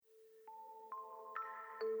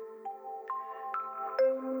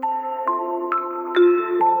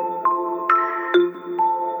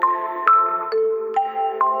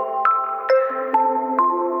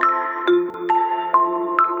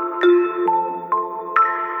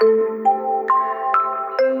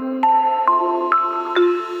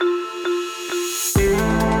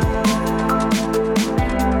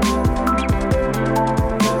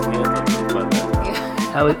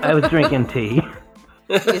I was drinking tea.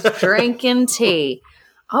 He's drinking tea.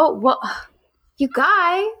 Oh, well, you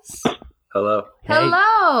guys. Hello. Hey.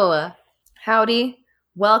 Hello. Howdy.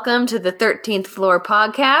 Welcome to the 13th Floor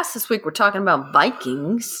podcast. This week we're talking about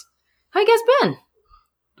Vikings. How you guys been?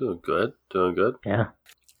 Doing good. Yeah.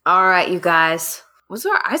 All right, you guys. What's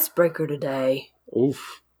our icebreaker today?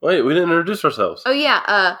 Oof. Wait, we didn't introduce ourselves. Oh,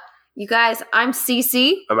 yeah. You guys, I'm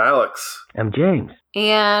Cece, I'm Alex. I'm James.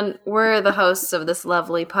 and we're the hosts of this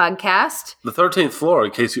lovely podcast. The 13th floor,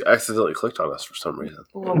 in case you accidentally clicked on us for some reason.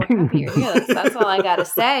 Well, we're happy you're here. That's all I got to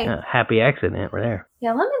say. Happy accident. We're there.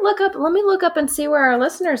 Yeah, let me look up and see where our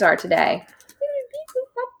listeners are today.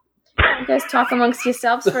 You guys talk amongst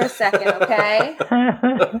yourselves for a second, okay?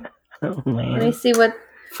 Oh, Let me man. see what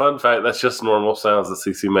Fun fact, that's just normal sounds that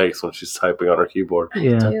Cece makes when she's typing on her keyboard.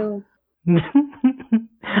 Yeah. do.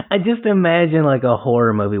 I just imagine like a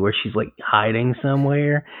horror movie where she's like hiding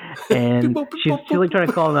somewhere and she's like trying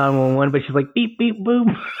to call 911, but she's like beep beep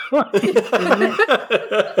boom.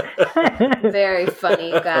 Very funny,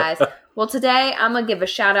 you guys. Well, today I'm going to give a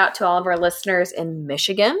shout out to all of our listeners in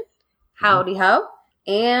Michigan. Howdy ho.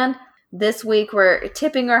 And this week we're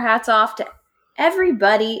tipping our hats off to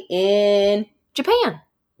everybody in Japan.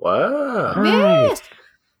 Wow. Nice.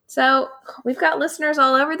 So we've got listeners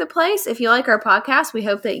all over the place. If you like our podcast, we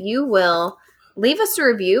hope that you will leave us a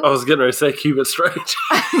review. I was getting ready to say keep it strange.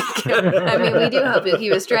 I mean, we do hope you'll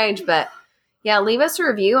keep it strange, but yeah, leave us a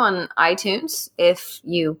review on iTunes if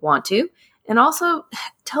you want to. And also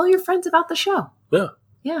tell your friends about the show. Yeah.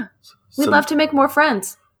 Yeah. We'd love to make more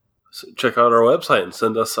friends. So check out our website and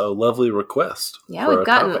send us a lovely request. Yeah, for we've a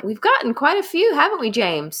gotten topic. quite a few, haven't we,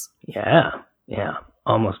 James? Yeah.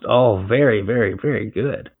 Almost all very, very, very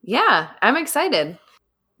good. Yeah, I'm excited.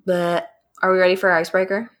 But are we ready for our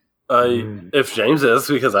icebreaker? If James is,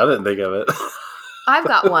 because I didn't think of it. I've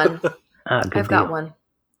got one. Good I've got deal. one.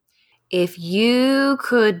 If you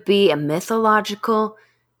could be a mythological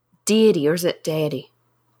deity, or is it deity?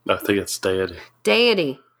 I think it's deity.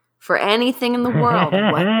 Deity for anything in the world,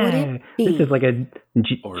 what would it be? This is like a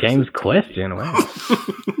Or is James it- question. Wow.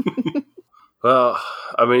 Well,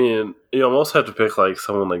 I mean, you almost have to pick like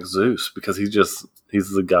someone like Zeus because he's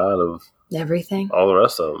the god of Everything. all the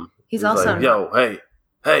rest of them. He's also like, yo,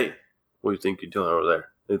 hey, what do you think you're doing over there?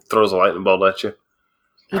 He throws a lightning bolt at you,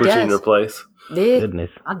 He puts you in your does. place. Ugh,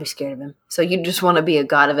 Goodness. I'd be scared of him. So you just want to be a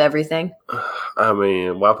god of everything? I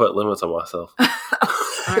mean, why put limits on myself?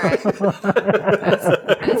 All right.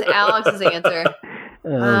 That's Alex's answer. Oh,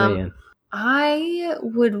 man. I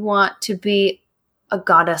would want to be a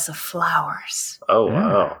goddess of flowers. Oh,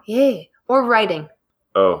 wow. Yeah. Or writing.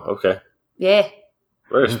 Oh, okay. Yeah.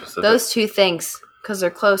 Very specific. Those two things, because they're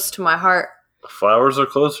close to my heart. Flowers are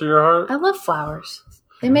close to your heart? I love flowers.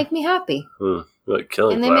 They make me happy. You like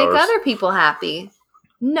killing And they flowers. make other people happy.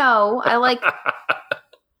 No, I like...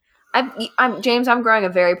 I'm James, I'm growing a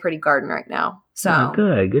very pretty garden right now. So,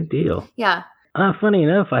 Oh, good deal. yeah. Funny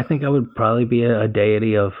enough, I think I would probably be a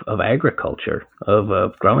deity of agriculture,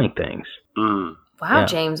 of growing things. Mm. Wow, Yeah.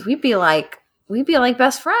 James, we'd be like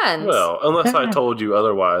best friends. Well, unless I told you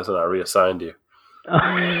otherwise and I reassigned you.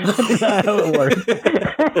 That's not how it works.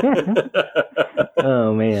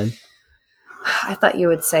 Oh, man. I thought you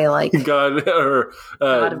would say like God, or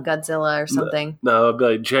God of Godzilla or something. no, I'd be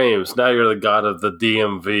like, James, now you're the god of the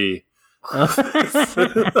DMV.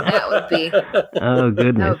 That would be Oh,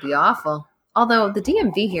 goodness. that would be awful. Although the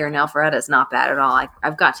DMV here in Alpharetta is not bad at all.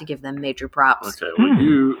 I've got to give them major props. Okay, well,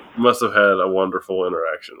 you must have had a wonderful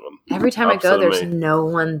interaction with Every time I go, Opposite of there's me. no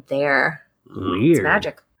one there. Weird. It's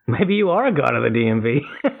magic. Maybe you are a god of the DMV.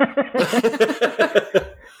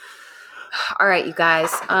 All right, you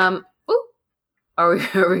guys. Ooh, are we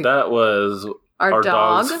That was our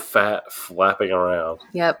dog? dog's fat flapping around.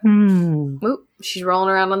 Yep. Hmm. Oop, she's rolling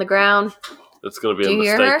around on the ground. It's going to be Do a you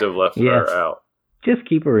hear mistake her? to have left Yes. her out. Just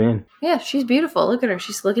keep her in. Yeah, she's beautiful. Look at her.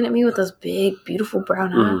 She's looking at me with those big, beautiful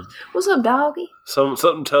brown eyes. What's up, doggy?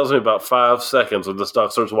 Something tells me about 5 seconds when this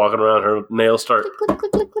dog starts walking around, her nails start. Click,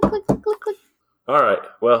 click, click, click, click, click, click, click. All right,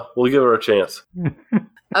 well, we'll give her a chance.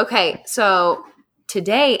 Okay, so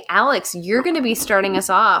today, Alex, you're going to be starting us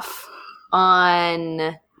off on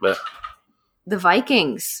Yeah. the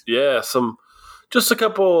Vikings. Yeah, just a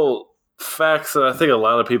couple facts that I think a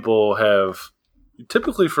lot of people have,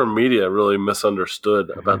 typically from media, really misunderstood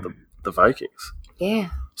about the Vikings. Yeah.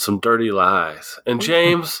 Some dirty lies. And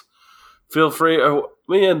James, feel free.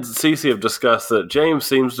 Me and Cece have discussed that James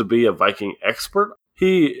seems to be a Viking expert.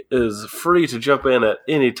 He is free to jump in at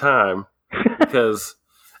any time because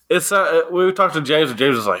we talked to James, and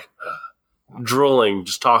James was like drooling,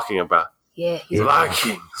 just talking about. Yeah, he's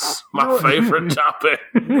Vikings, my favorite topic.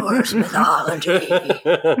 Norse mythology.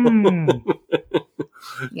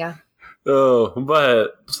 Yeah. Oh,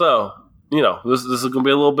 but so this is going to be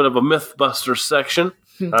a little bit of a MythBuster section.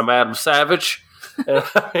 I'm Adam Savage, and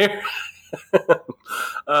I'm here.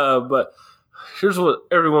 But here's what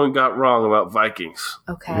everyone got wrong about Vikings.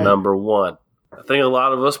 Okay. Number one, I think a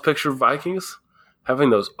lot of us picture Vikings having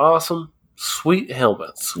ththose awesome, sweet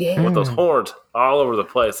helmets with those horns all over the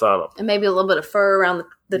place on them, and maybe a little bit of fur around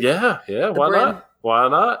the why brim. not? Why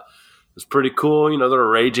not? It's pretty cool. They're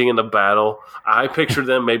raging in the battle. I picture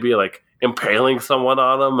them maybe like impaling someone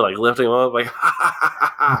on them, like lifting them up, like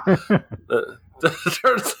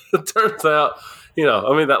it turns out,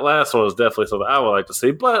 that last one was definitely something I would like to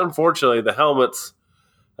see. But unfortunately, the helmets,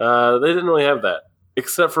 they didn't really have that,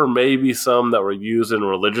 except for maybe some that were used in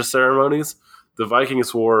religious ceremonies. The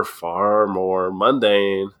Vikings wore far more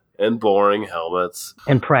mundane and boring helmets.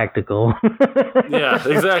 And practical. Yeah,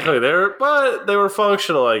 exactly. But they were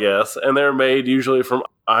functional, I guess, and they're made usually from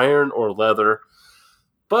iron or leather.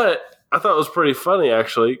 But I thought it was pretty funny,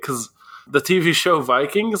 actually, because the TV show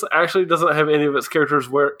Vikings actually doesn't have any of its characters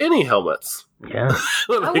wear any helmets. Yeah.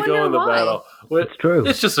 When they go in the battle. It's true.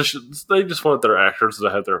 It's just they just want their actors to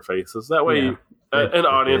have their faces. That way an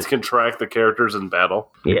audience can track the characters in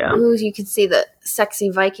battle. Yeah. Ooh, you can see the sexy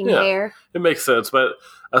Viking hair. It makes sense, but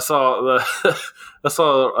I saw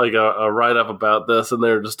like a write-up about this, and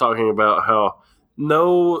they're just talking about how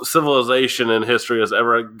no civilization in history has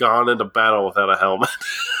ever gone into battle without a helmet.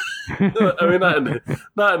 I mean,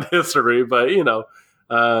 not in history, but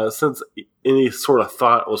since any sort of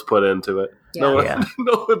thought was put into it, no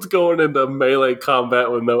one's going into melee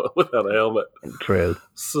combat without a helmet. True.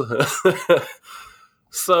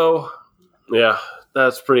 So, yeah,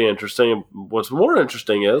 that's pretty interesting. What's more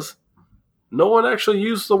interesting is no one actually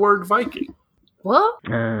used the word Viking. What?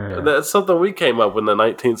 That's something we came up with in the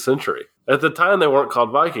 19th century. At the time, they weren't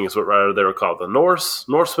called Vikings, but rather they were called the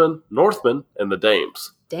Norsemen, and the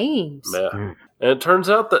Danes. Dames. Yeah. And it turns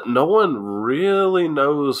out that no one really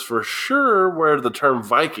knows for sure where the term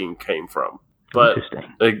Viking came from. But,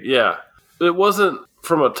 interesting. It wasn't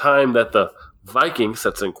from a time that the Vikings,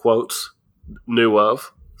 that's in quotes, knew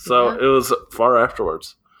of. So it was far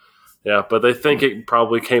afterwards. Yeah, but they think it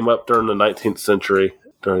probably came up during the 19th century,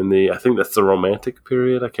 during I think that's the Romantic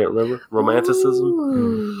period. I can't remember. Romanticism.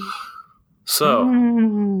 Ooh. So,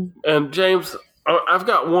 and James, I've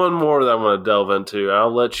got one more that I'm going to delve into.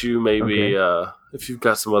 I'll let you maybe, if you've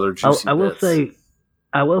got some other juicy bits.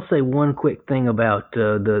 I will say one quick thing about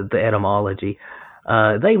the etymology.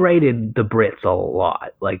 They raided the Brits a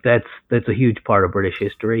lot. Like that's a huge part of British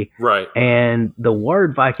history. Right. And the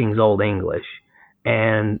word Viking's Old English.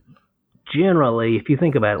 And generally, if you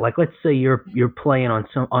think about it, like let's say you're playing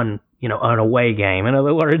on an away game. In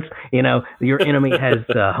other words, your enemy has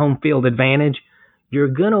home field advantage. You're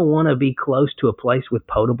going to want to be close to a place with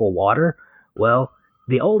potable water. Well,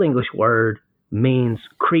 the Old English word means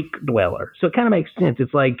creek dweller. So it kind of makes sense.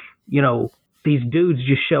 It's like, these dudes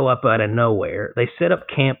just show up out of nowhere. They set up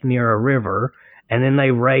camp near a river, and then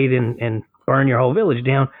they raid and burn your whole village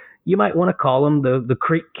down. You might want to call them the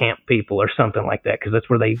creek camp people or something like that, because that's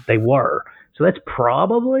where they were. So that's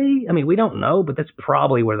probably, we don't know, but that's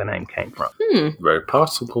probably where the name came from. Very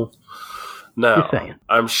possible. Now,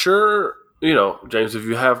 I'm sure, James, if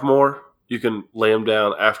you have more, you can lay them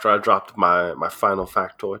down after I dropped my final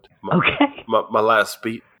factoid. My last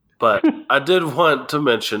beat. But I did want to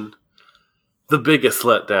mention the biggest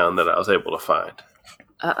letdown that I was able to find.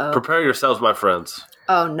 Uh-oh. Prepare yourselves, my friends.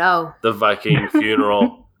 Oh, no. The Viking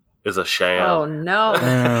funeral is a sham. Oh, no.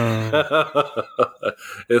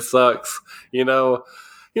 It sucks. The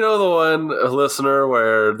one, listener,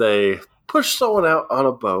 where they push someone out on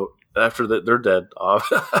a boat after they're dead.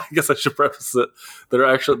 I guess I should preface it. They're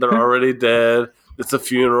already dead. It's a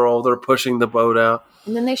funeral. They're pushing the boat out.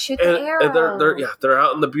 And then they shoot the arrow. And they're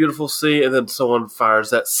out in the beautiful sea, and then someone fires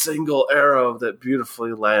that single arrow that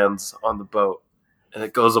beautifully lands on the boat, and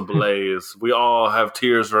it goes ablaze. We all have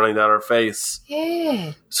tears running down our face.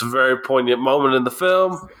 Yeah. It's a very poignant moment in the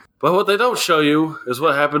film, but what they don't show you is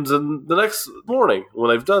what happens in the next morning when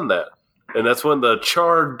they've done that. And that's when the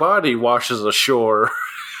charred body washes ashore.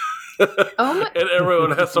 And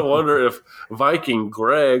everyone has to wonder if Viking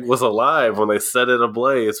Greg was alive when they set it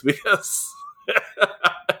ablaze, because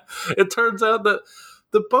it turns out that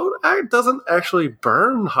the boat doesn't actually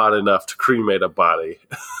burn hot enough to cremate a body.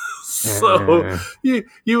 So you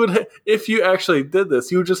would, if you actually did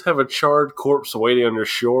this, you would just have a charred corpse waiting on your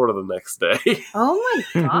shore the next day. Oh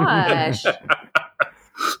my gosh.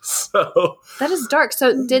 So that is dark.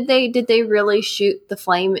 So did they really shoot the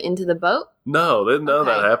flame into the boat? No, they didn't know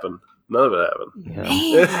that happened. None of it happened. Man.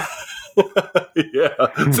 Yeah.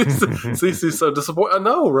 Cece's so disappointed. I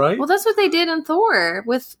know, right? Well, that's what they did in Thor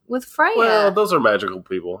with Freya. Well, those are magical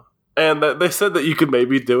people. And they said that you could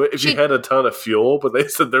maybe do it if you had a ton of fuel, but they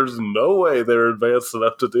said there's no way they're advanced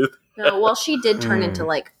enough to do that. No, well, she did turn into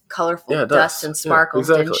like colorful Yeah, dust and sparkles,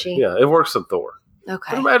 didn't she? Yeah, it works in Thor.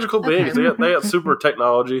 Okay. They're magical beings. Okay. They got super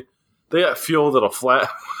technology. They got fuel that'll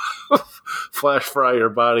flash fry your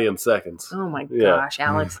body in seconds. Oh my gosh,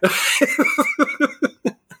 Alex.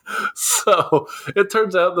 So it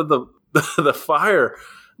turns out that the fire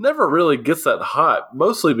never really gets that hot,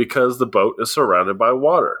 mostly because the boat is surrounded by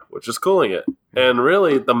water, which is cooling it. And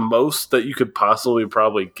really, the most that you could possibly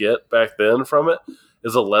probably get back then from it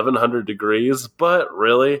is 1,100 degrees. But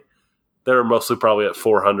really, they're mostly probably at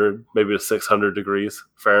 400, maybe to 600 degrees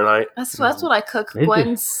Fahrenheit. That's what I cook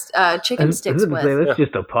Gwen's chicken sticks with. That's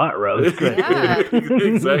just a pot roast. Yeah.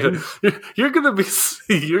 Exactly. You're gonna be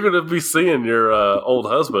seeing your old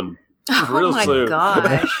husband real soon. Oh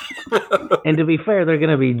my gosh. And to be fair, they're going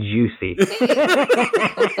to be juicy.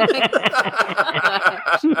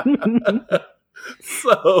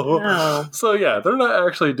 So yeah, they're not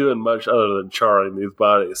actually doing much other than charring these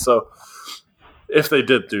bodies. So if they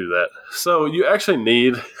did do that, so you actually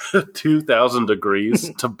need 2,000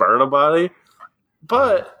 degrees to burn a body,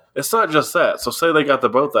 but it's not just that. So say they got the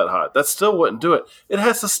boat that hot, that still wouldn't do it. It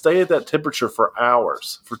has to stay at that temperature for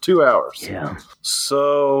 2 hours. Yeah.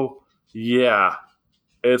 So yeah,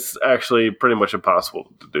 it's actually pretty much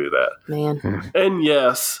impossible to do that. Man. And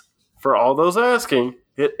yes, for all those asking,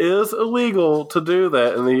 it is illegal to do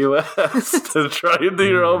that in the U.S. to try and do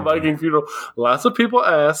your own Viking funeral. Lots of people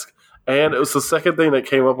ask, and it was the second thing that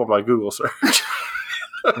came up on my Google search.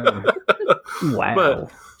 Wow.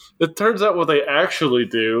 But it turns out what they actually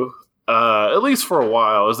do, at least for a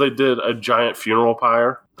while, is they did a giant funeral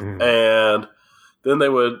pyre, and then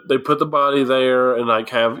they put the body there and like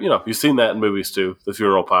have, you've seen that in movies too, the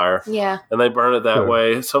funeral pyre. Yeah. And they burn it that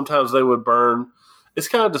way. Sometimes they would burn, it's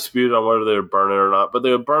kind of disputed on whether they would burn it or not, but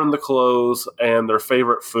they would burn the clothes and their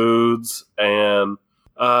favorite foods, and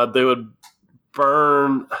they would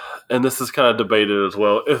burn, and this is kind of debated as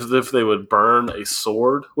well, if they would burn a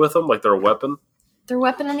sword with them, like their weapon. Their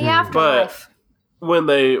weapon in the afterlife. But when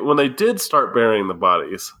they did start burying the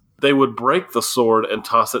bodies, they would break the sword and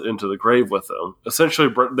toss it into the grave with them. Essentially,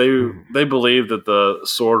 they believed that the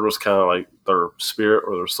sword was kind of like their spirit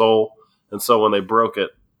or their soul. And so when they broke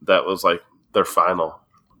it, that was like their final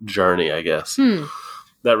journey, I guess.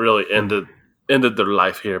 That really ended their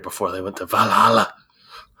life here before they went to Valhalla.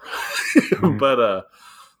 But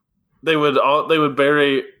they would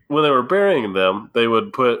bury, when they were burying them, they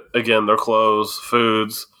would put, again, their clothes,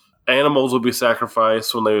 foods, animals would be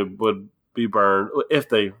sacrificed when they would be burned if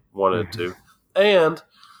they wanted to. And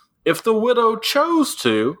if the widow chose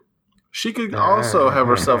to, she could also have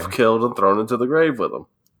herself killed and thrown into the grave with them.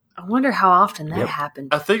 I wonder how often that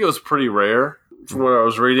happened. I think it was pretty rare from what I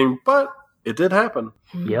was reading, but it did happen.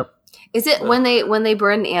 Yep. Is it when they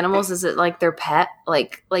burn animals? Is it like their pet?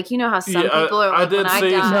 Like how some people are like, when I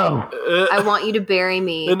die, I want you to bury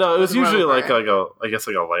me. No, it was usually like a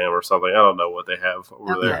lamb or something. I don't know what they have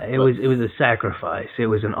over there. Yeah, it was a sacrifice. It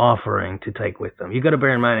was an offering to take with them. You got to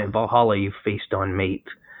bear in mind, in Valhalla, you feast on meat.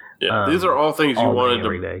 Yeah, these are all things you wanted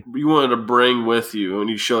to bring with you when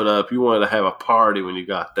you showed up. You wanted to have a party when you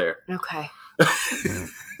got there. Okay.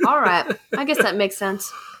 All right. I guess that makes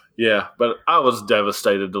sense. Yeah, but I was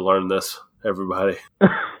devastated to learn this, everybody. All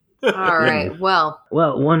right. Well,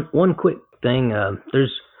 one quick thing.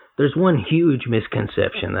 There's one huge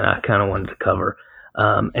misconception that I kind of wanted to cover,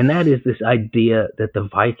 and that is this idea that the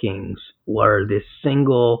Vikings were this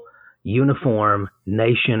single, uniform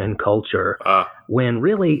nation and culture, when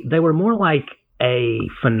really they were more like a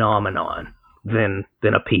phenomenon than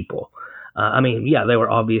a people. They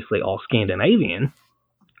were obviously all Scandinavian,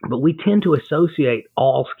 but we tend to associate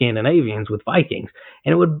all Scandinavians with Vikings.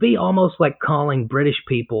 And it would be almost like calling British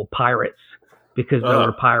people pirates, because there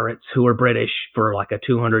were pirates who were British for like a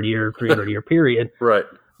 200-year, 300-year period. Right.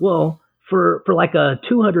 Well, for like a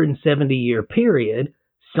 270-year period,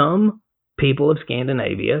 some people of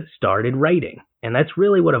Scandinavia started raiding. And that's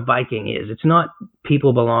really what a Viking is. It's not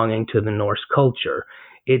people belonging to the Norse culture.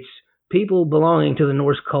 It's people belonging to the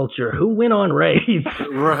Norse culture who went on raids.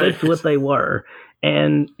 Right. That's what they were.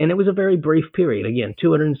 And it was a very brief period. Again,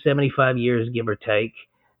 275 years, give or take.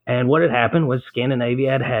 And what had happened was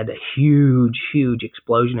Scandinavia had a huge, huge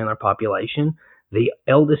explosion in their population. The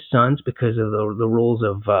eldest sons, because of the rules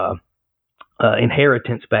of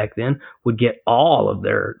inheritance back then, would get all of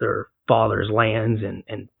their father's lands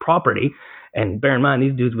and property. And bear in mind,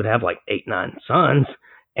 these dudes would have like 8, 9 sons.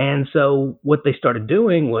 And so what they started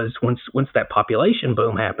doing was once that population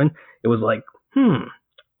boom happened, it was like,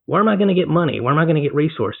 where am I going to get money? Where am I going to get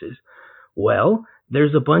resources? Well,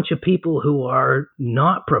 there's a bunch of people who are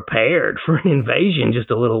not prepared for an invasion just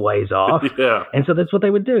a little ways off. Yeah. And so that's what they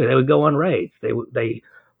would do. They would go on raids. They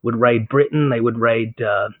would raid Britain. They would raid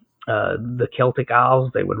the Celtic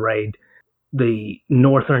Isles. They would raid the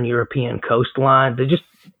northern European coastline. They're just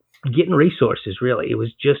getting resources, really. It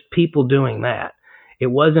was just people doing that. It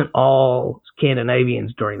wasn't all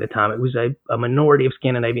Scandinavians during the time. It was a minority of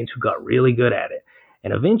Scandinavians who got really good at it.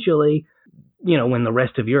 And eventually, when the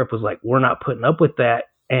rest of Europe was like, we're not putting up with that,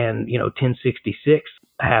 and, 1066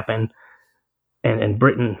 happened, and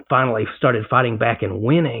Britain finally started fighting back and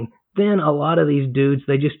winning, then a lot of these dudes,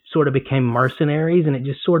 they just sort of became mercenaries, and it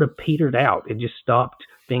just sort of petered out. It just stopped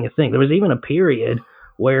being a thing. There was even a period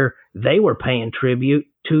where they were paying tribute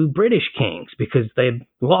to British kings because they'd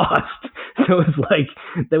lost. So it was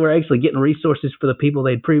like they were actually getting resources for the people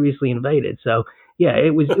they'd previously invaded. So yeah,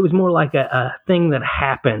 it was more like a thing that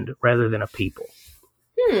happened rather than a people.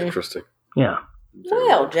 Interesting. Yeah.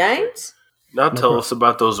 Well, James. Now tell us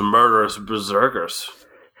about those murderous berserkers.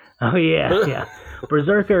 Oh yeah.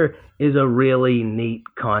 Berserker is a really neat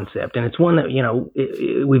concept, and it's one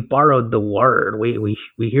that we've borrowed the word. We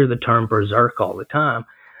hear the term berserk all the time,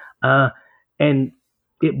 and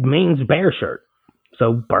it means bear shirt.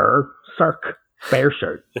 So berserk, bear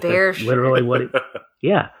shirt. Bear shirt. Literally what it.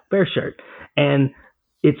 Yeah, bear shirt. And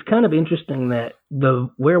it's kind of interesting that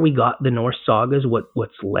where we got the Norse sagas,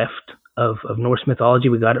 what's left of Norse mythology,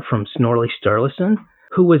 we got it from Snorri Sturluson,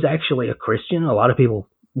 who was actually a Christian. A lot of people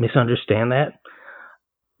misunderstand that.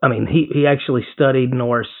 I mean, he actually studied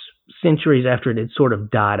Norse centuries after it had sort of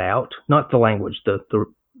died out. Not the language, the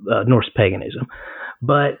Norse paganism.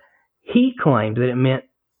 But he claimed that it meant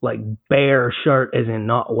like bare shirt as in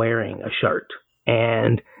not wearing a shirt.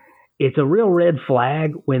 And it's a real red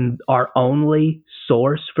flag when our only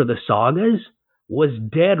source for the sagas was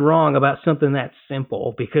dead wrong about something that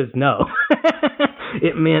simple, because no,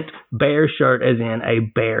 it meant bare shirt as in a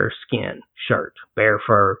bare skin shirt, bare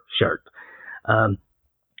fur shirt.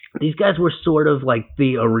 These guys were sort of like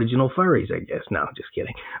the original furries, I guess. No, just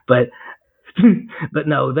kidding. But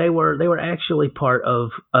no, they were actually part of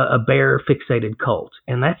a bear fixated cult.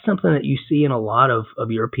 And that's something that you see in a lot of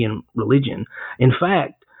European religion. In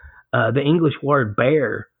fact, the English word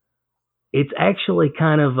bear, it's actually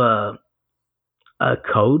kind of a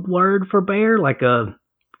code word for bear, like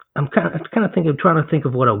I'm trying to think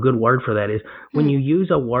of what a good word for that is. When you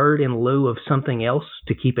use a word in lieu of something else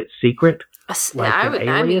to keep it secret. Like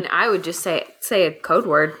I would just say a code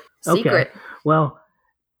word. Secret. Okay. Well,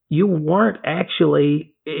 you weren't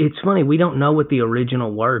actually. It's funny, we don't know what the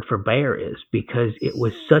original word for bear is because it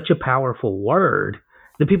was such a powerful word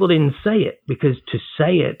that people didn't say it, because to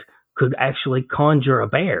say it could actually conjure a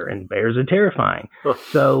bear, and bears are terrifying.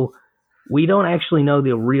 So we don't actually know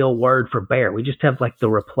the real word for bear. We just have like the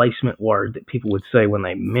replacement word that people would say when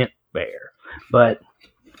they meant bear. But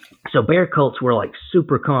so bear cults were like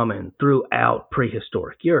super common throughout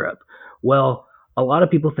prehistoric Europe. Well, a lot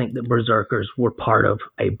of people think that berserkers were part of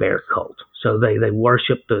a bear cult. So they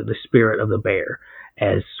worship the spirit of the bear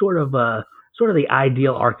as sort of the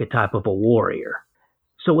ideal archetype of a warrior.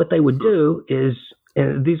 So what they would do is,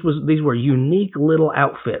 and these were unique little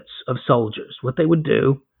outfits of soldiers. What they would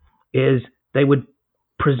do is they would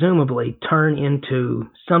presumably turn into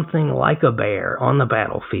something like a bear on the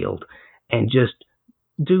battlefield and just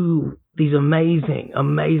do these amazing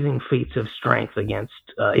feats of strength against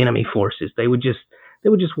enemy forces. They would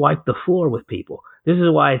just wipe the floor with people. This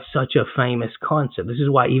is why it's such a famous concept. This is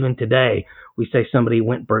why even today we say somebody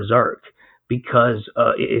went berserk, because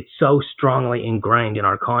it's so strongly ingrained in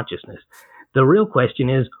our consciousness. The real question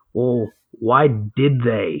is, well, why did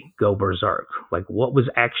they go berserk? Like, what was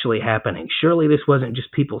actually happening? Surely this wasn't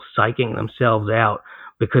just people psyching themselves out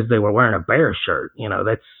because they were wearing a bear shirt.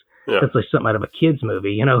 That's like something out of a kid's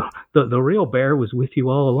movie. The real bear was with you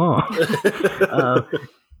all along.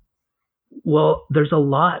 Well, there's a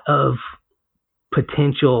lot of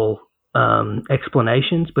potential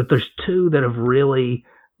explanations, but there's two that have really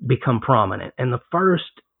become prominent. And the first,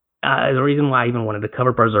 the reason why I even wanted to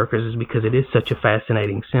cover berserkers is because it is such a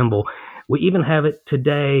fascinating symbol. We even have it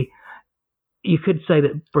today. You could say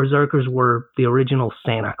that berserkers were the original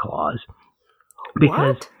Santa Claus.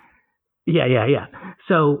 Because, what? Yeah.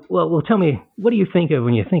 So, well, tell me, what do you think of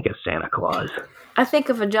when you think of Santa Claus? I think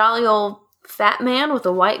of a jolly old fat man with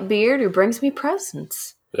a white beard who brings me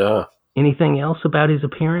presents. Yeah. Anything else about his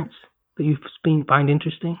appearance that you find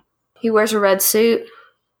interesting? He wears a red suit.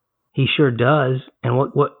 He sure does. And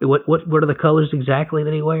what are the colors exactly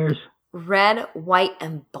that he wears? red, white,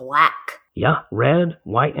 and black. Yeah, red,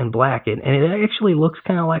 white, and black. And it actually looks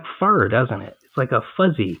kind of like fur, doesn't it? It's like a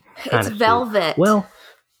fuzzy kind of velvet. Suit. Well,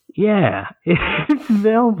 yeah, it's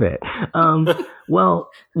velvet. Well,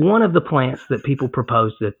 one of the plants that people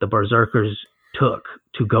proposed that the berserkers took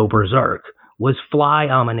to go berserk was fly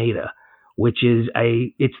amanita, which is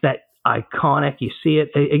it's that iconic, you see it,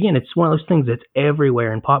 again, it's one of those things that's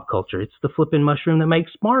everywhere in pop culture. It's the flipping mushroom that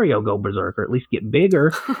makes Mario go berserk, or at least get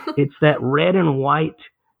bigger. It's that red and white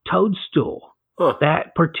toadstool,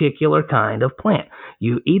 that particular kind of plant.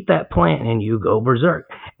 You eat that plant and you go berserk.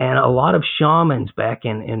 And a lot of shamans back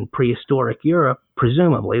in prehistoric Europe,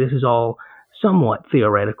 presumably, this is all somewhat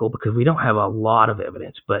theoretical because we don't have a lot of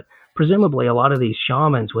evidence, but presumably a lot of these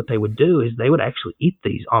shamans, what they would do is they would actually eat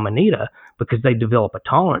these amanita because they develop a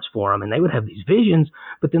tolerance for them, and they would have these visions,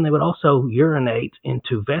 but then they would also urinate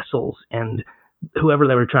into vessels, and whoever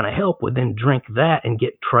they were trying to help would then drink that and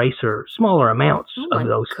get tracer, smaller amounts of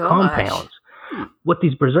those compounds. What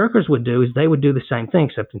these berserkers would do is they would do the same thing,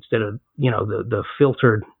 except instead of, the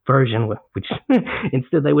filtered version, which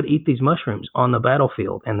instead they would eat these mushrooms on the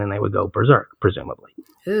battlefield, and then they would go berserk, presumably.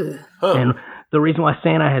 And the reason why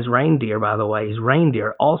Santa has reindeer, by the way, is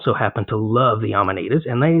reindeer also happen to love the amanitas,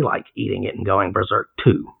 and they like eating it and going berserk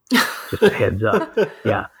too. Just a heads up.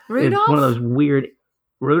 Yeah. Rudolph? It's one of those weird...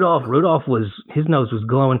 Rudolph his nose was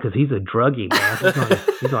glowing because he's a druggie, man.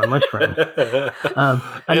 He's on mushrooms.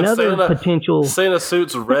 Another potential... Santa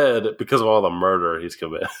suit's red because of all the murder he's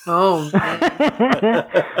committed. Oh, man.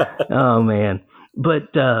 Oh, man. But,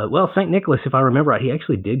 St. Nicholas, if I remember right, he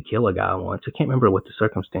actually did kill a guy once. I can't remember what the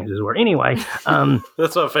circumstances were. Anyway.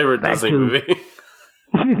 That's my favorite Disney movie.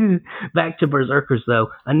 Back to berserkers,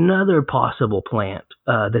 though. Another possible plant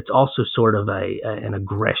that's also sort of an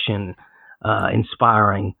aggression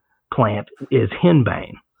inspiring plant is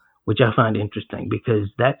henbane, which I find interesting because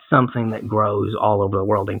that's something that grows all over the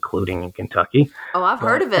world, including in Kentucky. Oh, I've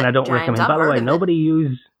heard of it. And I don't recommend. By the way, nobody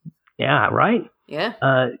use. Yeah, right. Yeah.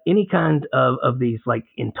 Any kind of these like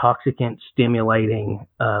intoxicant stimulating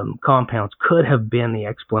compounds could have been the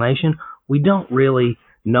explanation. We don't really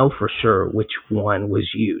know for sure which one was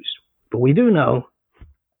used, but we do know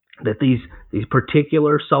that these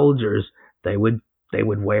particular soldiers, they would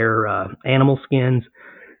wear animal skins.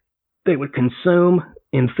 They would consume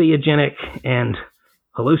entheogenic and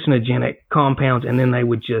hallucinogenic compounds, and then they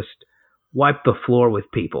would just wipe the floor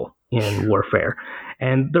with people in warfare.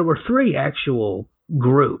 And there were 3 actual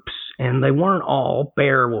groups, and they weren't all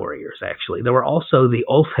bear warriors, actually. There were also the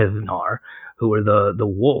Ulfhednar, who were the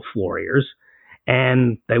wolf warriors,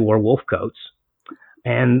 and they wore wolf coats.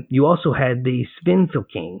 And you also had the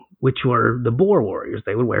Svinfylking, which were the boar warriors.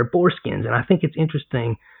 They would wear boar skins. And I think it's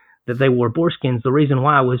interesting that they wore boar skins. The reason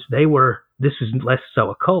why was this is less so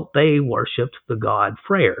a cult, they worshipped the god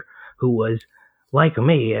Freyr, who was, like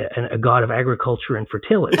me, a god of agriculture and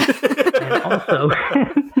fertility. And also,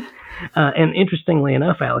 and interestingly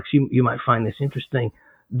enough, Alex, you might find this interesting,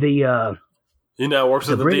 he now works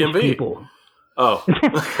at the DMV. People, oh.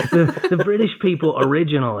 the British people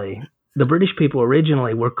originally... The British people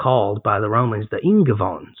originally were called by the Romans the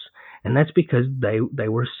Ingevons, and that's because they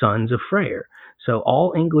were sons of Freyr. So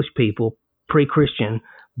all English people, pre-Christian,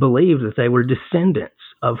 believed that they were descendants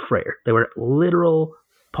of Freyr. They were literal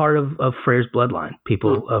part of Freyr's bloodline,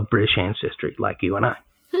 people of British ancestry, like you and I.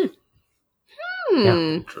 Yeah.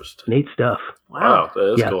 Interesting. Neat stuff. Wow,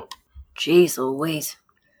 that is cool. Jeez Louise.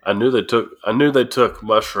 I knew they took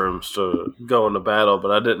mushrooms to go into battle,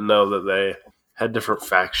 but I didn't know that they had different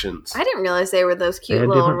factions. I didn't realize they were those cute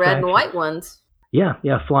little red and white ones. Yeah,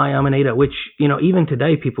 fly amanita, which, even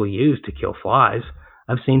today people use to kill flies.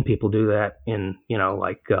 I've seen people do that in,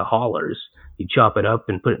 haulers. You chop it up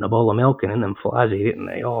and put it in a bowl of milk, and then them flies eat it, and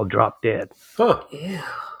they all drop dead. Huh. Ew.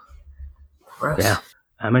 Gross. Yeah.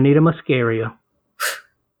 Amanita muscaria.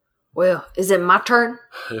 Well, is it my turn?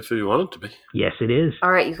 If you want it to be. Yes, it is.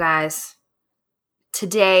 All right, you guys.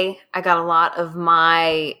 Today, I got a lot of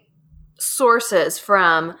my sources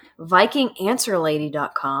from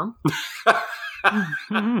vikinganswerlady.com,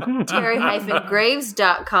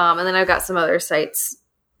 terry-graves.com, and then I've got some other sites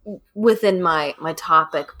within my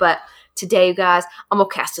topic. But today, you guys, I'm going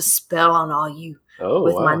to cast a spell on all you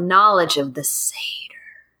with my knowledge of the satyr.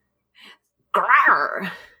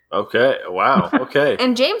 Grrr. Okay, wow, okay.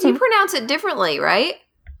 And James, you pronounce it differently, right?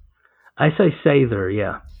 I say Sather,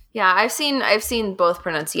 yeah. Yeah, I've seen both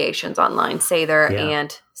pronunciations online, Sather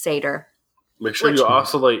and Satyr. Make sure you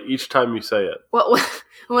oscillate each time you say it. Well,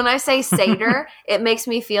 when I say Satyr, it makes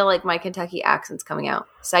me feel like my Kentucky accent's coming out.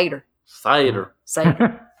 Satyr. Cider.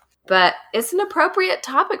 But it's an appropriate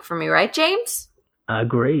topic for me, right, James?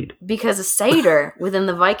 Agreed. Because a satyr within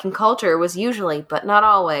the Viking culture was usually, but not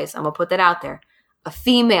always, I'm going to put that out there, a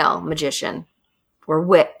female magician or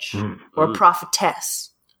witch or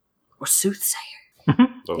prophetess or soothsayer.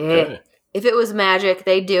 Okay. Yeah. If it was magic,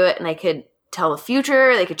 they'd do it and they could tell the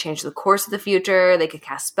future. They could change the course of the future. They could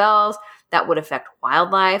cast spells that would affect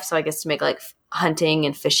wildlife. So I guess to make like hunting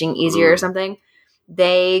and fishing easier or something.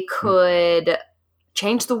 They could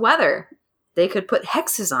change the weather. They could put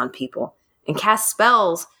hexes on people and cast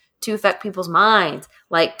spells to affect people's minds,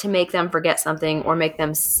 like to make them forget something or make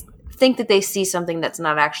them think that they see something that's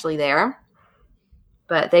not actually there.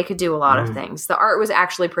 But they could do a lot of things. The art was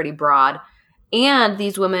actually pretty broad. And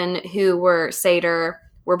these women who were satyr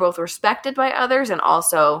were both respected by others and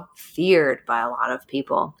also feared by a lot of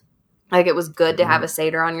people. Like, it was good to have a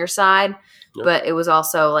satyr on your side, but it was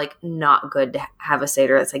also, like, not good to have a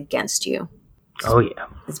satyr that's against you. Oh, yeah.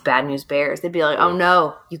 It's bad news bears. They'd be like, oh,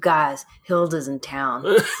 no, you guys, Hilda's in town.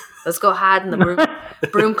 Let's go hide in the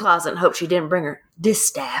broom closet and hope she didn't bring her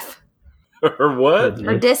distaff. Or what?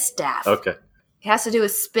 Her distaff. Okay. It has to do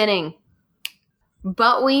with spinning.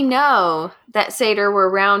 But we know that satyr were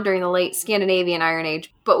around during the late Scandinavian Iron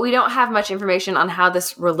Age, but we don't have much information on how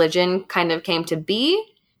this religion kind of came to be.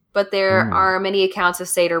 But there are many accounts of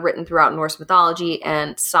satyr written throughout Norse mythology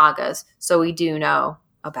and sagas, so we do know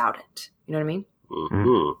about it. You know what I mean?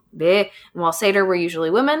 Mm-hmm. And while satyr were usually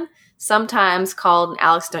women, sometimes called, and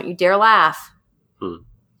Alex, don't you dare laugh,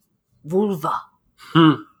 vulva,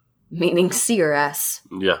 meaning seeress.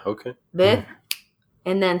 Yeah, okay.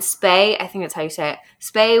 And then spay, I think that's how you say it.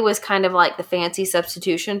 Spay was kind of like the fancy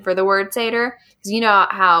substitution for the word satyr. Because you know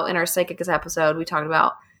how in our psychics episode we talked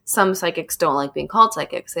about some psychics don't like being called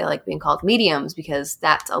psychics. They like being called mediums because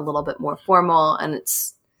that's a little bit more formal and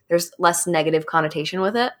there's less negative connotation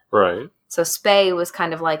with it. Right. So spay was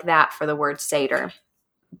kind of like that for the word satyr.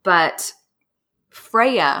 But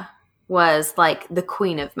Freya was like the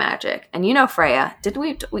queen of magic. And you know Freya. Did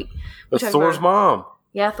we That's Thor's mom.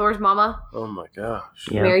 Yeah, Thor's mama. Oh my gosh.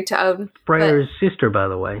 Yeah. Married to Odin. Freyr's sister, by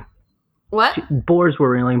the way. What? Boars were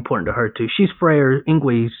really important to her, too. She's Freyr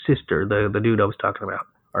Ingwi's sister, the dude I was talking about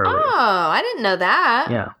earlier. Oh, I didn't know that.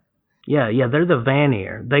 Yeah. They're the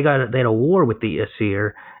Vanir. They had a war with the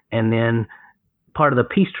Aesir, and then part of the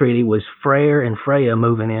peace treaty was Freyr and Freya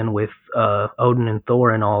moving in with Odin and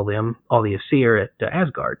Thor and all the Aesir at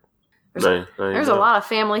Asgard. There's a lot of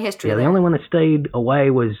family history. Yeah, the only one that stayed away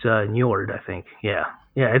was Njord, I think. Yeah,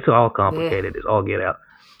 it's all complicated. It's all get out.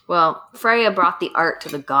 Well, Freya brought the art to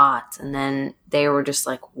the gods, and then they were just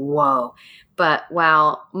like, whoa. But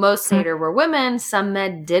while most satyr were women, some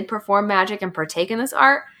men did perform magic and partake in this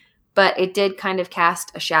art, but it did kind of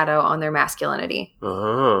cast a shadow on their masculinity.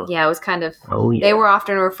 Uh-huh. Yeah, it was kind of... Oh, yeah. They were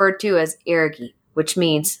often referred to as ergi, which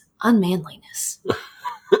means unmanliness.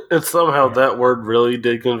 And somehow that word really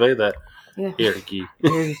did convey that. Yeah. Ergi.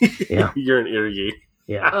 Yeah. You're an ergi.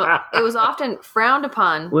 Yeah. It was often frowned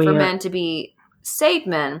upon for men to be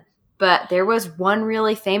Saidmen, but there was one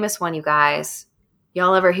really famous one, you guys.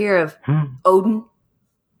 Y'all ever hear of Odin?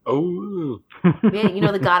 Oh. Yeah, you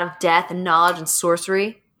know, the god of death and knowledge and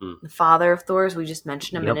sorcery? The father of Thor, as we just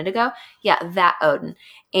mentioned a minute ago? Yeah, that Odin.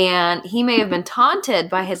 And he may have been taunted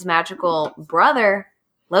by his magical brother,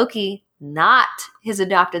 Loki, not his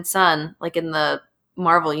adopted son, like in the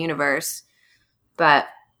Marvel universe. But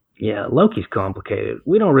yeah, Loki's complicated.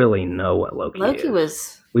 We don't really know what Loki is.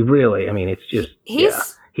 It's just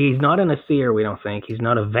he's not an Aesir, we don't think. He's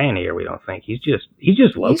not a Vanir, we don't think. He's just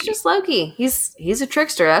Loki. He's just Loki. He's a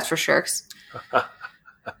trickster, that's for sure.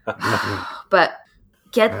 But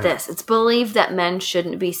get this, it's believed that men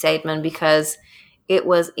shouldn't be Saidmen because it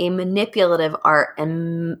was a manipulative art,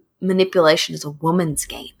 and manipulation is a woman's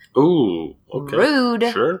game. Ooh, okay. Rude.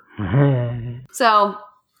 Sure. So,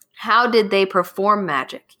 how did they perform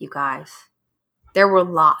magic, you guys? There were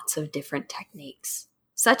lots of different techniques,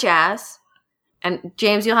 such as, and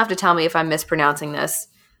James, you'll have to tell me if I'm mispronouncing this,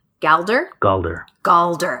 Galder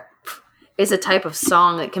is a type of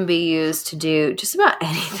song that can be used to do just about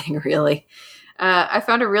anything, really. I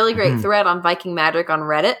found a really great thread on Viking Magic on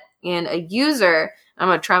Reddit, and a user, I'm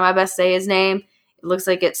going to try my best to say his name, it looks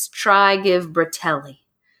like it's Trygiv Bratelli.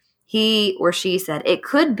 He or she said it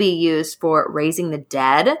could be used for raising the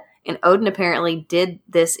dead, and Odin apparently did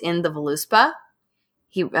this in the Voluspa.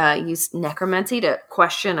 He used necromancy to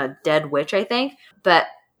question a dead witch, I think. But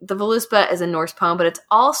the Voluspa is a Norse poem, but it's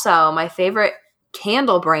also my favorite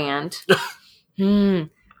candle brand. They're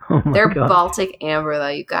God. Baltic Amber, though,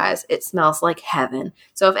 you guys. It smells like heaven.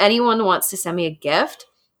 So if anyone wants to send me a gift,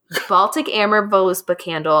 Baltic Amber Voluspa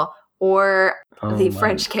candle or the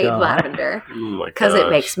French Cade Lavender, because it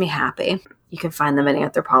makes me happy. You can find them in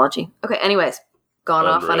Anthropology. Okay, anyways, gone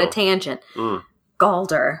off on a tangent.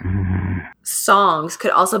 Galder. Songs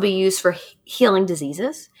could also be used for healing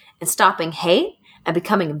diseases and stopping hate and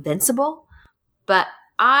becoming invincible. But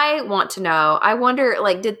I want to know, I wonder,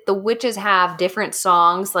 like, did the witches have different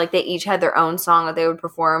songs? Like, they each had their own song that they would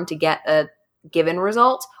perform to get a given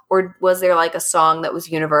result? Or was there, like, a song that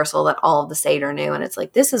was universal that all of the satyr knew? And it's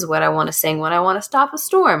like, this is what I want to sing when I want to stop a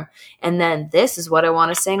storm. And then this is what I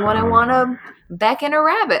want to sing when I want to beckon a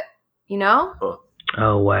rabbit, you know?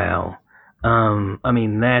 Oh, wow. I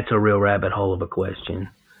mean, that's a real rabbit hole of a question,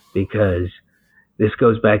 because this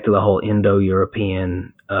goes back to the whole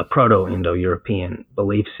Indo-European, Proto-Indo-European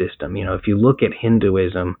belief system. You know, if you look at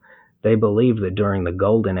Hinduism, they believe that during the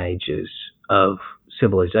golden ages of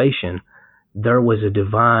civilization, there was a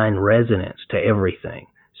divine resonance to everything.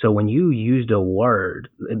 So when you used a word,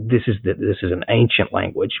 this is an ancient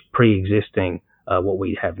language, pre-existing what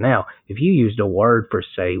we have now. If you used a word for,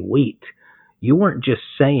 say, wheat, you weren't just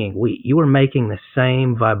saying wheat. You were making the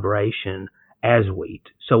same vibration as wheat.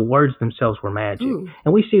 So words themselves were magic.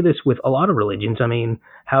 And we see this with a lot of religions. I mean,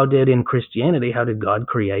 in Christianity, how did God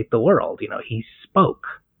create the world? You know, he spoke.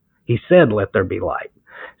 He said, let there be light.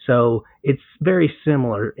 So it's very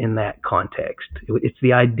similar in that context. It's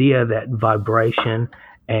the idea that vibration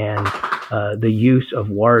and the use of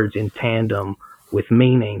words in tandem with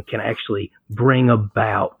meaning can actually bring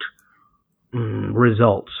about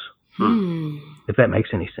results. If that makes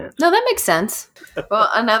any sense. No, that makes sense. Well,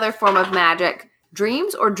 another form of magic,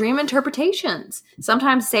 dreams or dream interpretations.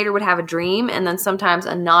 Sometimes a satyr would have a dream, and then sometimes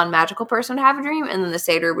a non-magical person would have a dream, and then the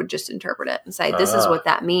satyr would just interpret it and say, this is what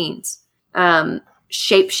that means.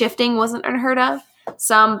 Shape-shifting wasn't unheard of.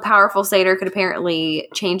 Some powerful satyr could apparently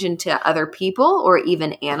change into other people or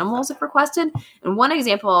even animals if requested. And one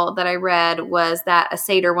example that I read was that a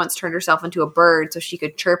satyr once turned herself into a bird so she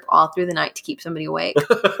could chirp all through the night to keep somebody awake.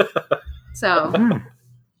 So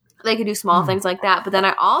they could do small things like that. But then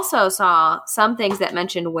I also saw some things that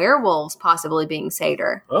mentioned werewolves possibly being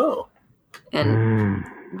satyr. Oh. And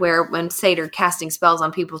when satyr casting spells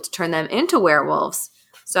on people to turn them into werewolves.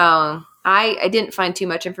 So I didn't find too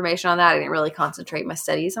much information on that. I didn't really concentrate my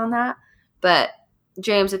studies on that. But,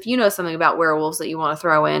 James, if you know something about werewolves that you want to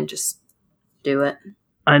throw in, just do it.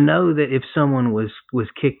 I know that if someone was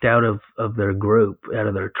kicked out of their group, out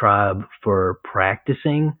of their tribe for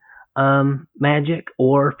practicing magic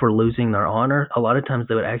or for losing their honor, a lot of times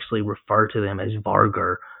they would actually refer to them as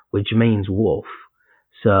Vargar, which means wolf.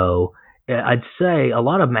 So I'd say a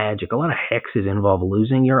lot of magic, a lot of hexes involve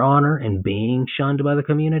losing your honor and being shunned by the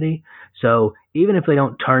community. So even if they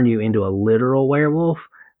don't turn you into a literal werewolf,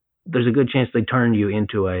 there's a good chance they turn you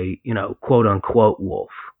into a, quote unquote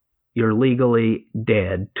wolf. You're legally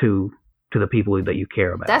dead to the people that you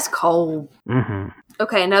care about. That's cold. Mm-hmm.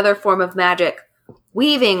 Okay, another form of magic,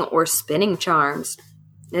 weaving or spinning charms.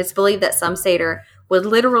 It's believed that some satyr would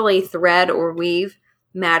literally thread or weave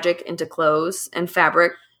magic into clothes and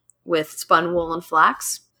fabric with spun wool and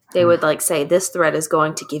flax. They would say, this thread is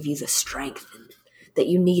going to give you the strength that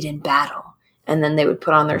you need in battle. And then they would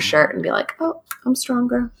put on their shirt and be like, oh, I'm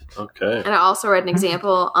stronger. Okay. And I also read an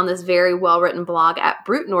example on this very well-written blog at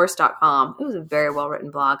brutenorse.com. It was a very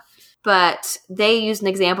well-written blog. But they used an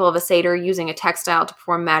example of a satyr using a textile to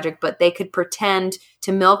perform magic, but they could pretend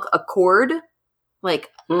to milk a cord,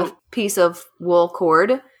 a piece of wool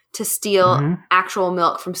cord, to steal actual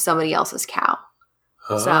milk from somebody else's cow.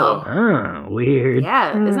 So, weird.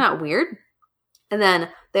 Yeah, isn't that weird? And then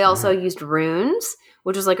they also used runes,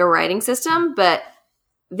 which was like a writing system, but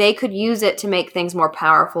they could use it to make things more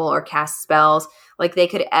powerful or cast spells. Like they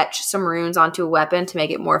could etch some runes onto a weapon to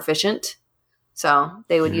make it more efficient. So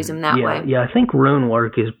they would use them that way. Yeah, I think rune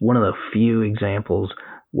work is one of the few examples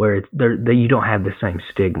where you don't have the same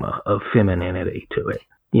stigma of femininity to it.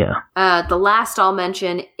 Yeah. The last I'll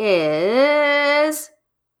mention is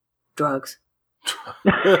drugs.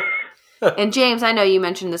 And James, I know you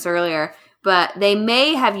mentioned this earlier, but they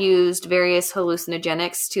may have used various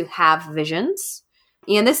hallucinogenics to have visions.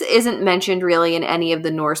 And this isn't mentioned really in any of the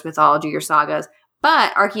Norse mythology or sagas,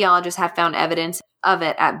 but archaeologists have found evidence of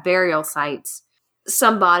it at burial sites.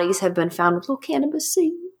 Some bodies have been found with little cannabis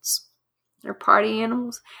seeds. They're party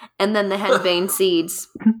animals. And then the henbane seeds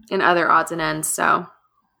and other odds and ends. So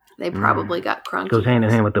they probably got crunk. Goes hand in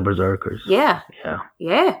hand with the berserkers. Yeah.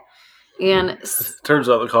 Yeah. And it turns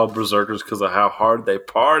out they're called berserkers because of how hard they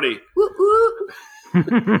party.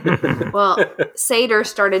 Well, satyr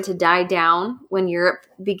started to die down when Europe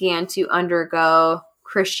began to undergo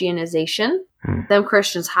Christianization. Them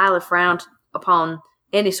Christians highly frowned upon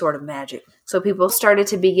any sort of magic. So people started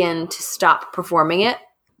to begin to stop performing it.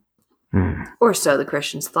 Or so the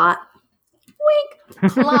Christians thought.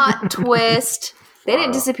 Wink. Plot twist. They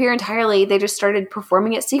didn't disappear entirely. They just started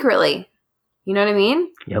performing it secretly. You know what I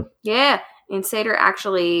mean? Yep. Yeah. And Seder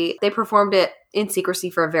actually, they performed it in secrecy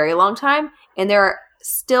for a very long time. And there are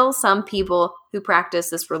still some people who practice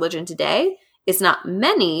this religion today. It's not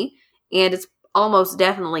many, and it's almost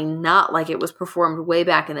definitely not like it was performed way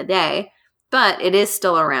back in the day, but it is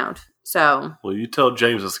still around. So, well, you tell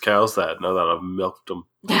James's cows that now that I've milked them.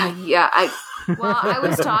 Yeah. I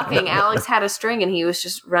was talking. Alex had a string, and he was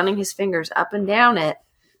just running his fingers up and down it.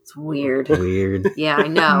 It's weird. Yeah, I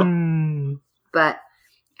know. But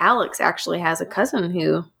Alex actually has a cousin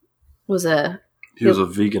who was a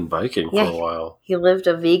vegan Viking for a while. He lived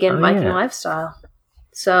a vegan Viking lifestyle.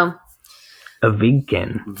 So a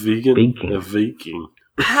Viking. A Viking.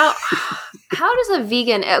 How does a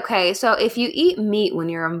vegan? Okay, so if you eat meat when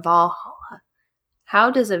you're in Valhalla,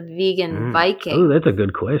 how does a vegan Viking? Oh, that's a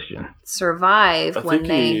good question. Survive I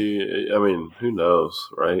mean, who knows,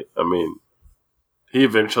 right? I mean, he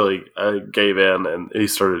eventually gave in and he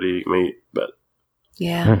started eating meat, but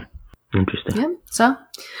yeah, interesting. Yeah. So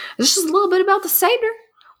this is a little bid about the Seder,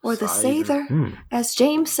 or the Seder, as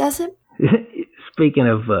James says it. Speaking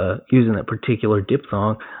of using that particular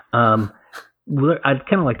diphthong, I'd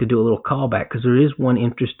kind of like to do a little callback because there is one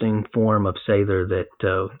interesting form of Seder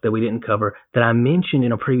that we didn't cover that I mentioned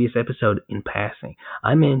in a previous episode in passing.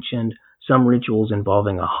 I mentioned some rituals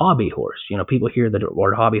involving a hobby horse. You know, people hear the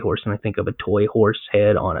word hobby horse and they think of a toy horse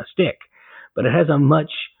head on a stick, but it has a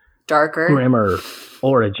much darker, grimmer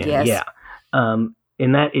origin. Yes. Yeah, and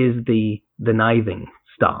that is the nithing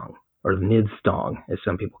stong, or the nidstong, as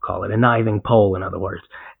some people call it, a nithing pole, in other words.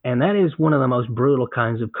 And that is one of the most brutal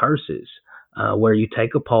kinds of curses, where you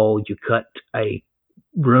take a pole, you cut a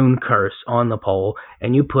rune curse on the pole,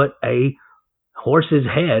 and you put a horse's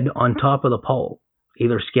head on top of the pole,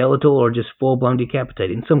 either skeletal or just full-blown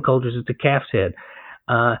decapitated. In some cultures, it's a calf's head.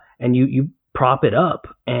 And you prop it up,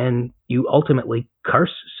 and you ultimately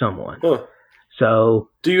curse someone. Huh. So,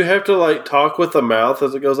 do you have to talk with the mouth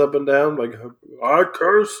as it goes up and down? Like, I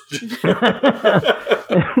cursed.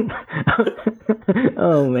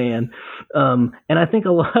 Oh man. And I think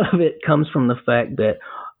a lot of it comes from the fact that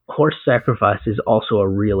horse sacrifice is also a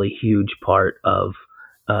really huge part of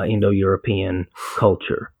Indo-European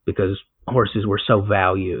culture, because horses were so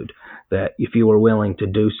valued that if you were willing to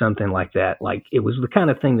do something like that, it was the kind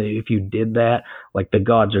of thing that if you did that, the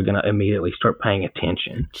gods are going to immediately start paying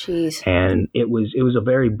attention. Jeez. And it was a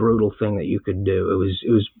very brutal thing that you could do. It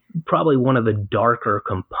was probably one of the darker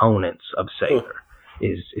components of Seder.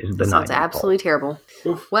 Is the night. Sounds absolutely terrible.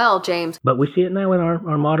 Well, James. But we see it now in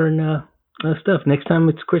our modern stuff. Next time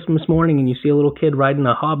it's Christmas morning and you see a little kid riding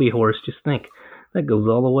a hobby horse, just think that goes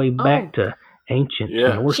all the way back to ancient.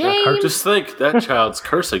 Yeah. James. Just think that child's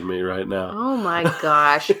cursing me right now. Oh my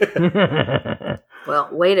gosh. Well,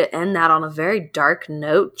 way to end that on a very dark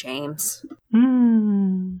note, James.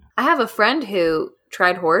 I have a friend who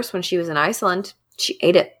tried horse when she was in Iceland. She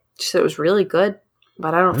ate it. She said it was really good.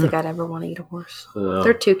 But I don't think I'd ever want to eat a horse.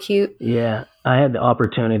 They're too cute. Yeah, I had the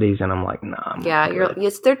opportunities, and I'm like, nah.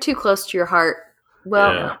 They're too close to your heart.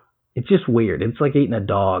 Well, it's just weird. It's like eating a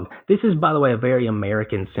dog. This is, by the way, a very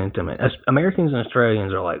American sentiment. Americans and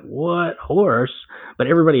Australians are like, what, horse? But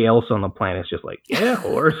everybody else on the planet is just like, yeah,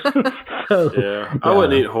 horse. So, yeah, I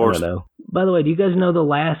wouldn't eat horse. I don't know. By the way, do you guys know the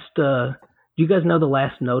last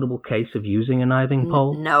notable case of using a nithing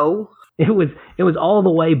pole? No. It was all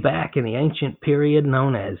the way back in the ancient period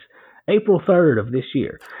known as April 3rd of this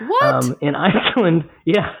year. What? In Iceland,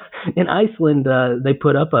 they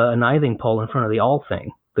put up a nithing pole in front of the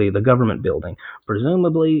Althing, the government building.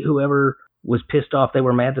 Presumably, whoever was pissed off, they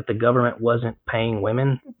were mad that the government wasn't paying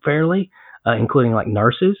women fairly, including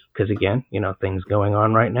nurses, because again, things going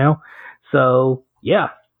on right now. So, yeah.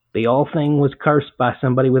 The Althing was cursed by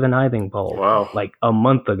somebody with a nithing pole. Wow. A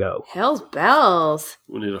month ago. Hell's bells.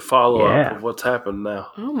 We need a follow-up of what's happened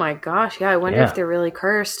now. Oh my gosh. Yeah, I wonder if they're really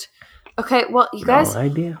cursed. Okay, well, you guys. No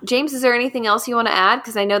idea. James, is there anything else you want to add?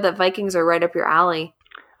 Because I know that Vikings are right up your alley.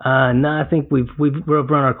 No, I think we've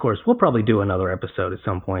run our course. We'll probably do another episode at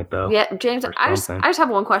some point, though. Yeah, James, I just have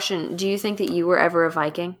one question. Do you think that you were ever a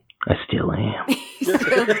Viking? I still am.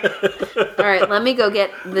 All right, let me go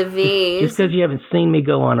get the V's. Just because you haven't seen me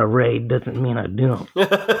go on a raid doesn't mean I don't.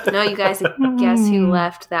 No, you guys, guess who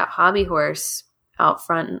left that hobby horse out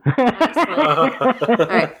front? All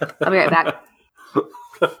right, I'll be right back.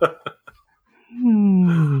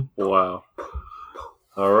 Wow.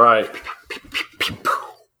 All right.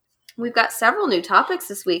 We've got several new topics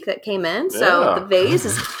this week that came in, so the vase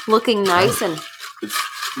is looking nice and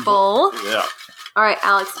full. Yeah. All right,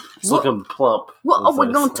 Alex. It's looking plump. What are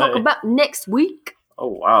we going to talk about next week? Oh,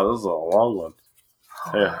 wow. This is a long one.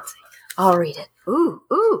 Oh, yeah. I'll read it. Ooh.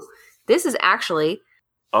 This is actually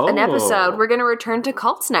an episode. We're going to return to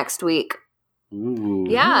cults next week. Ooh.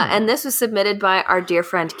 Yeah, and this was submitted by our dear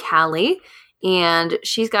friend Callie, and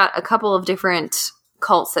she's got a couple of different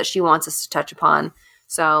cults that she wants us to touch upon.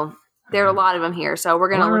 So there are a lot of them here. So we're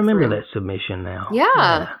going to look remember through. that submission now.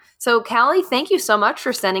 Yeah. So Callie, thank you so much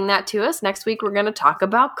for sending that to us. Next week we're going to talk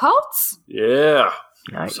about cults. Yeah.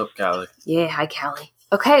 Nice. What's up, Callie? Yeah, hi Callie.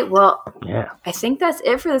 Okay, well, I think that's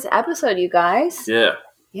it for this episode, you guys. Yeah.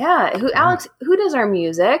 Yeah. Alex, who does our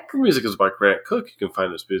music? Our music is by Grant Cook. You can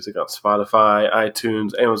find his music on Spotify,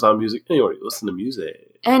 iTunes, Amazon Music, anywhere you listen to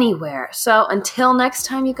music. Anywhere. So until next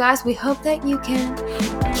time, you guys, we hope that you can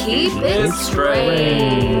keep it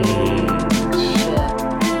strange.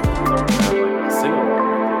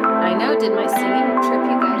 I know. Did my singing trip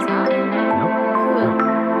you guys up? Nope.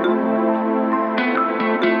 Cool.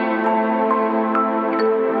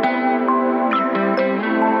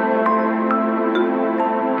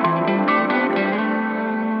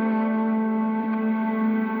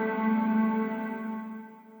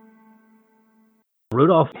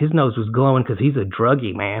 Rudolph, his nose was glowing because he's a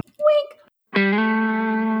druggie, man.